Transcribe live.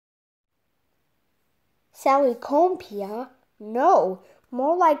Sally Compia? No,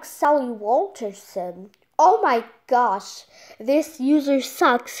 more like Sally Walterson. Oh my gosh, this user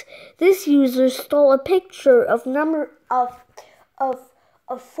sucks. This user stole a picture of number of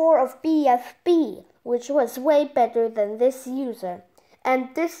 4 of BFB, which was way better than this user.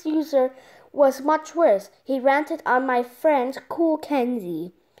 And this user was much worse. He ranted on my friend Cool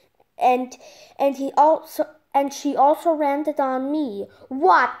Kenzie. And she also ranted on me.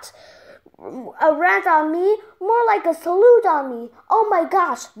 What? A rant on me? More like a salute on me. Oh my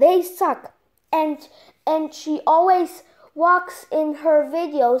gosh, they suck. And she always walks in her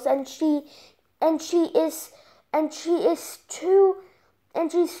videos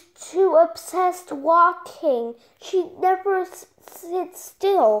she's too obsessed walking. She never sits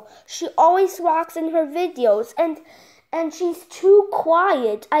still. She always walks in her videos and she's too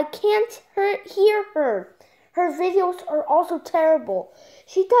quiet. I can't hear her. Her videos are also terrible.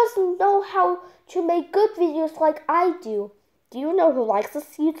 She doesn't know how to make good videos like I do. Do you know who likes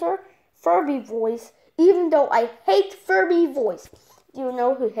this user? Furby Voice. Even though I hate Furby Voice. Do you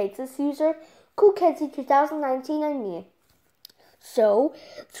know who hates this user? Cool Kenzie 2019 and me. So,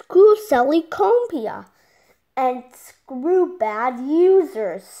 screw Sally Compia. And screw bad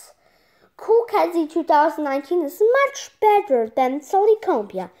users. Cool Kenzie 2019 is much better than Sally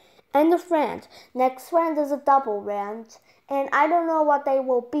Compia. End of rant. Next rant is a double rant. And I don't know what they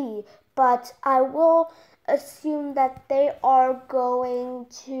will be, but I will assume that they are going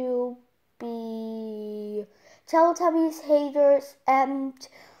to be Teletubbies haters and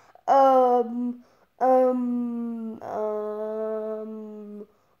I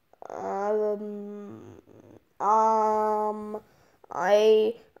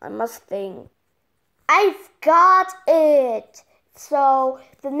must think. I've got it. So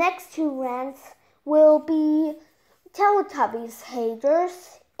the next 2 rants will be Teletubbies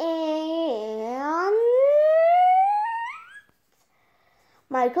haters and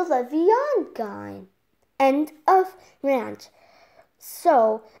Michael the Beyond guy. End of rant.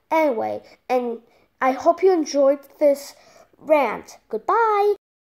 So anyway, and I hope you enjoyed this rant. Goodbye.